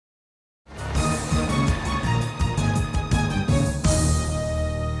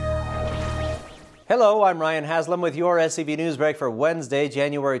Hello, I'm Ryan Haslam with your SCV NewsBreak for Wednesday,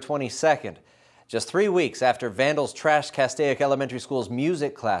 January 22nd. Just 3 weeks after vandals trashed Castaic Elementary School's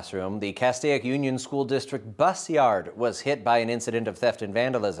music classroom, the Castaic Union School District bus yard was hit by an incident of theft and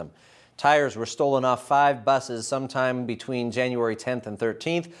vandalism. Tires were stolen off 5 buses sometime between January 10th and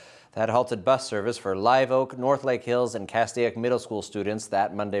 13th. That halted bus service for Live Oak, North Lake Hills, and Castaic Middle School students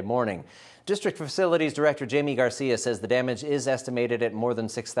that Monday morning. District Facilities Director Jamie Garcia says the damage is estimated at more than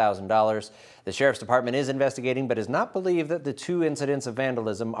 $6,000. The Sheriff's Department is investigating but does not believe that the 2 incidents of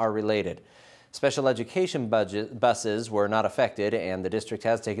vandalism are related. Special education buses were not affected, and the district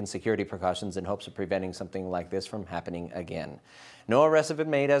has taken security precautions in hopes of preventing something like this from happening again. No arrests have been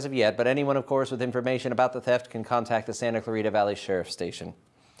made as of yet, but anyone, of course, with information about the theft can contact the Santa Clarita Valley Sheriff's Station.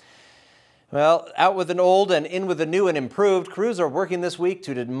 Well, out with an old and in with a new and improved, crews are working this week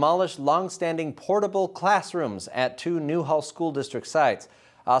to demolish long-standing portable classrooms at 2 Newhall School District sites.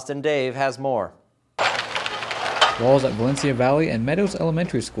 Austin Dave has more. Walls at Valencia Valley and Meadows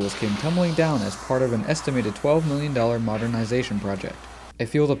Elementary Schools came tumbling down as part of an estimated $12 million modernization project. A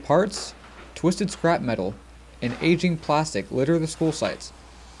field of parts, twisted scrap metal, and aging plastic litter the school sites.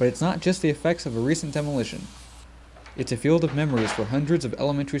 But it's not just the effects of a recent demolition. It's a field of memories for hundreds of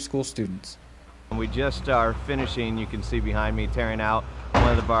elementary school students. We just are finishing, you can see behind me, tearing out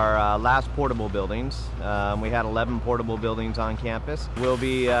one of our last portable buildings. We had 11 portable buildings on campus. We'll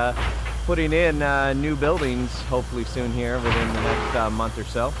be putting in new buildings hopefully soon here within the next month or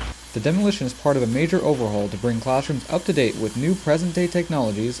so. The demolition is part of a major overhaul to bring classrooms up to date with new present-day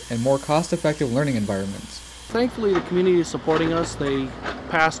technologies and more cost-effective learning environments. Thankfully, the community is supporting us. They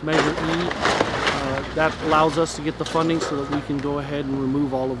passed Measure E. That allows us to get the funding so that we can go ahead and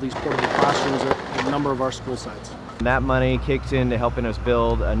remove all of these portable classrooms at a number of our school sites. That money kicks into helping us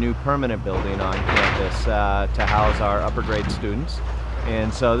build a new permanent building on campus to house our upper grade students.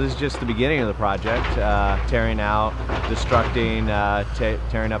 And so this is just the beginning of the project, tearing out, destructing,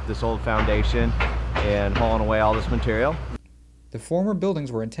 tearing up this old foundation and hauling away all this material. The former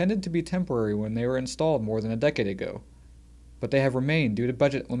buildings were intended to be temporary when they were installed more than a decade ago, but they have remained due to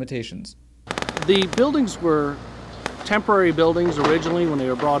budget limitations. The buildings were temporary buildings originally when they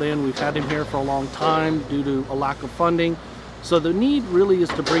were brought in. We've had them here for a long time due to a lack of funding. So the need really is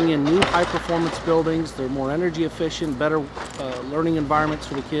to bring in new high-performance buildings. They're more energy efficient, better learning environments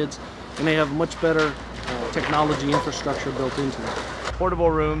for the kids, and they have much better technology infrastructure built into them. Portable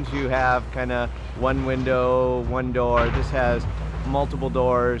rooms, you have kind of one window, one door. This has multiple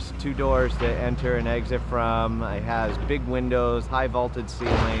doors, 2 doors to enter and exit from. It has big windows, high vaulted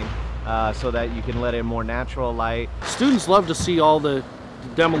ceiling, so that you can let in more natural light. Students love to see all the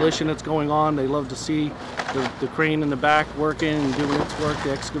demolition that's going on. They love to see the crane in the back working and doing its work,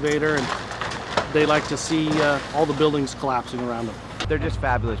 the excavator, and they like to see all the buildings collapsing around them. They're just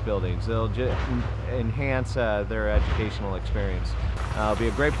fabulous buildings. They'll just enhance their educational experience. It'll be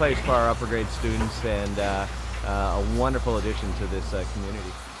a great place for our upper grade students and a wonderful addition to this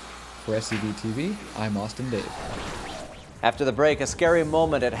community. For SCVTV, I'm Austin Dave. After the break, a scary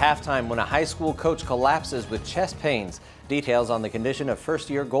moment at halftime when a high school coach collapses with chest pains. Details on the condition of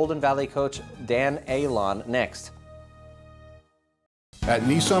first-year Golden Valley coach Dan Alon next. At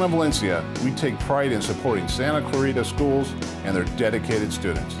Nissan of Valencia, we take pride in supporting Santa Clarita schools and their dedicated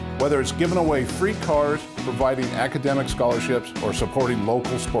students. Whether it's giving away free cars, providing academic scholarships, or supporting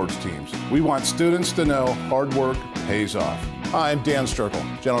local sports teams, we want students to know hard work pays off. Hi, I'm Dan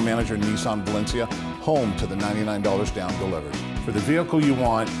Sturkle, General Manager at Nissan Valencia, home to the $99 down delivered. For the vehicle you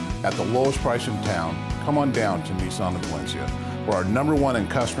want at the lowest price in town, come on down to Nissan of Valencia, where our #1 in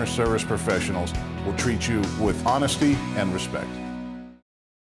customer service professionals will treat you with honesty and respect.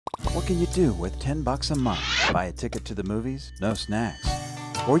 What can you do with $10 a month? Buy a ticket to the movies? No snacks.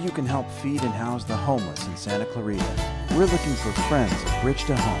 Or you can help feed and house the homeless in Santa Clarita. We're looking for friends of Bridge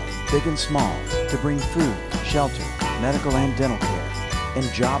to Home, big and small, to bring food, shelter, medical and dental care, and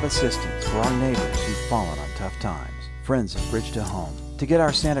job assistance for our neighbors who've fallen on tough times. Friends of Bridge to Home. To get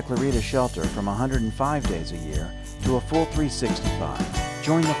our Santa Clarita shelter from 105 days a year to a full 365,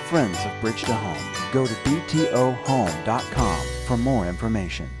 join the Friends of Bridge to Home. Go to btohome.com for more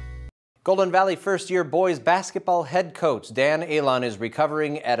information. Golden Valley first-year boys basketball head coach Dan Alon is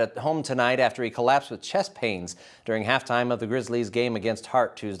recovering at home tonight after he collapsed with chest pains during halftime of the Grizzlies game against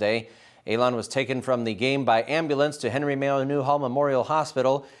Hart Tuesday. Alon was taken from the game by ambulance to Henry Mayo Newhall Memorial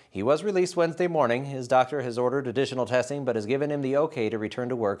Hospital. He was released Wednesday morning. His doctor has ordered additional testing but has given him the okay to return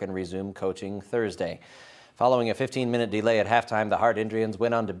to work and resume coaching Thursday. Following a 15-minute delay at halftime, the Hart Indians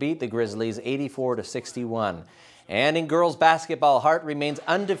went on to beat the Grizzlies 84-61. And in girls basketball, Hart remains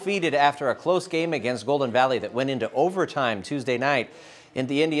undefeated after a close game against Golden Valley that went into overtime Tuesday night. And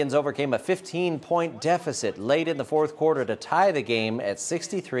the Indians overcame a 15-point deficit late in the fourth quarter to tie the game at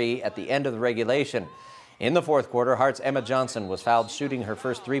 63 at the end of the regulation. In the fourth quarter, Hart's Emma Johnson was fouled shooting her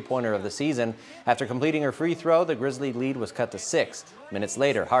first three-pointer of the season. After completing her free throw, the Grizzly lead was cut to 6. Minutes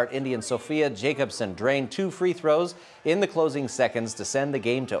later, Hart Indian Sophia Jacobson drained 2 free throws in the closing seconds to send the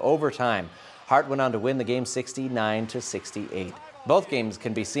game to overtime. Hart went on to win the game 69-68. Both games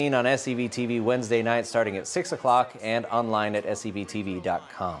can be seen on SCVTV Wednesday night starting at 6 o'clock and online at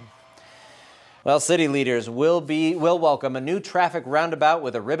scvtv.com. Well, city leaders will welcome a new traffic roundabout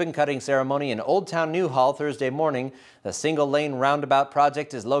with a ribbon-cutting ceremony in Old Town Newhall Thursday morning. The single-lane roundabout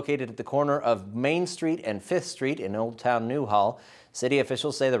project is located at the corner of Main Street and 5th Street in Old Town Newhall. City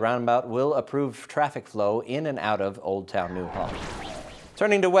officials say the roundabout will improve traffic flow in and out of Old Town Newhall.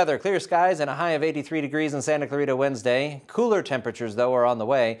 Turning to weather, clear skies and a high of 83 degrees in Santa Clarita Wednesday. Cooler temperatures, though, are on the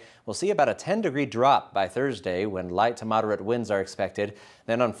way. We'll see about a 10-degree drop by Thursday when light to moderate winds are expected.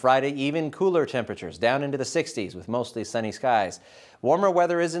 Then on Friday, even cooler temperatures down into the 60s with mostly sunny skies. Warmer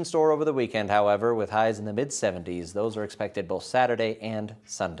weather is in store over the weekend, however, with highs in the mid-70s. Those are expected both Saturday and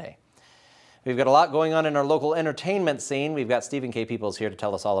Sunday. We've got a lot going on in our local entertainment scene. We've got Stephen K. Peoples here to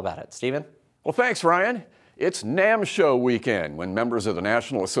tell us all about it. Stephen? Well, thanks, Ryan. It's NAMM Show weekend when members of the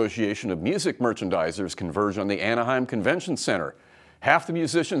National Association of Music Merchandisers converge on the Anaheim Convention Center. Half the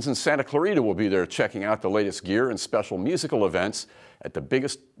musicians in Santa Clarita will be there checking out the latest gear and special musical events at the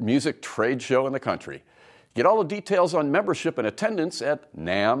biggest music trade show in the country. Get all the details on membership and attendance at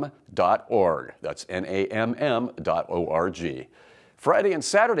namm.org. That's NAMM.org. Friday and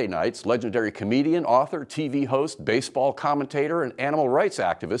Saturday nights, legendary comedian, author, TV host, baseball commentator, and animal rights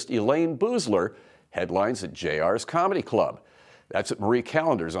activist Elayne Boosler headlines at JR's Comedy Club. That's at Marie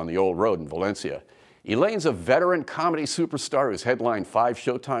Callender's on the Old Road in Valencia. Elayne's a veteran comedy superstar who's headlined 5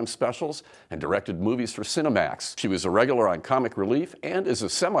 Showtime specials and directed movies for Cinemax. She was a regular on Comic Relief and is a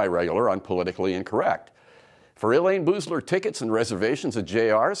semi-regular on Politically Incorrect. For Elayne Boosler tickets and reservations at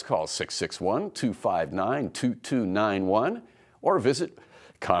JR's, call 661-259-2291 or visit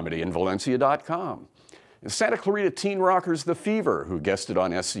comedyinvalencia.com. Santa Clarita teen rockers The Fever, who guested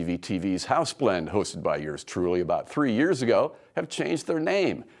on SCVTV's House Blend, hosted by yours truly about 3 years ago, have changed their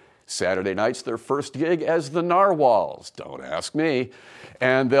name. Saturday night's their first gig as the Narwhals, don't ask me,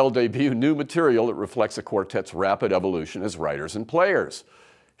 and they'll debut new material that reflects the quartet's rapid evolution as writers and players.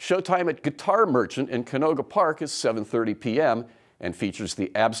 Showtime at Guitar Merchant in Canoga Park is 7:30 p.m. and features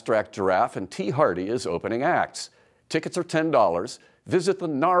the Abstract Giraffe and T. Hardy as opening acts. Tickets are $10. Visit the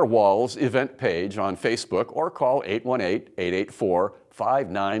Narwhals event page on Facebook or call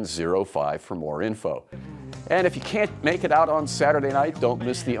 818-884-5905 for more info. And if you can't make it out on Saturday night, don't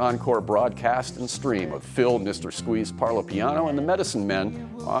miss the encore broadcast and stream of Phil, Mr. Squeeze, Parlapiano, and the Medicine Men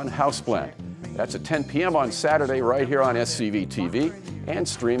on House Blend. That's at 10 p.m. on Saturday right here on SCVTV and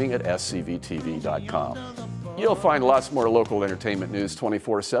streaming at scvtv.com. You'll find lots more local entertainment news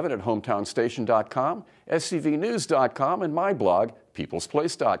 24/7 at hometownstation.com, scvnews.com, and my blog,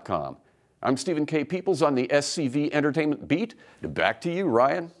 peoplesplace.com. I'm Stephen K. Peoples on the SCV Entertainment Beat. Back to you,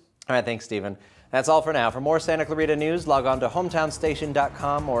 Ryan. All right, thanks, Stephen. That's all for now. For more Santa Clarita news, log on to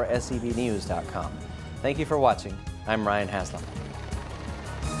hometownstation.com or scvnews.com. Thank you for watching. I'm Ryan Haslam.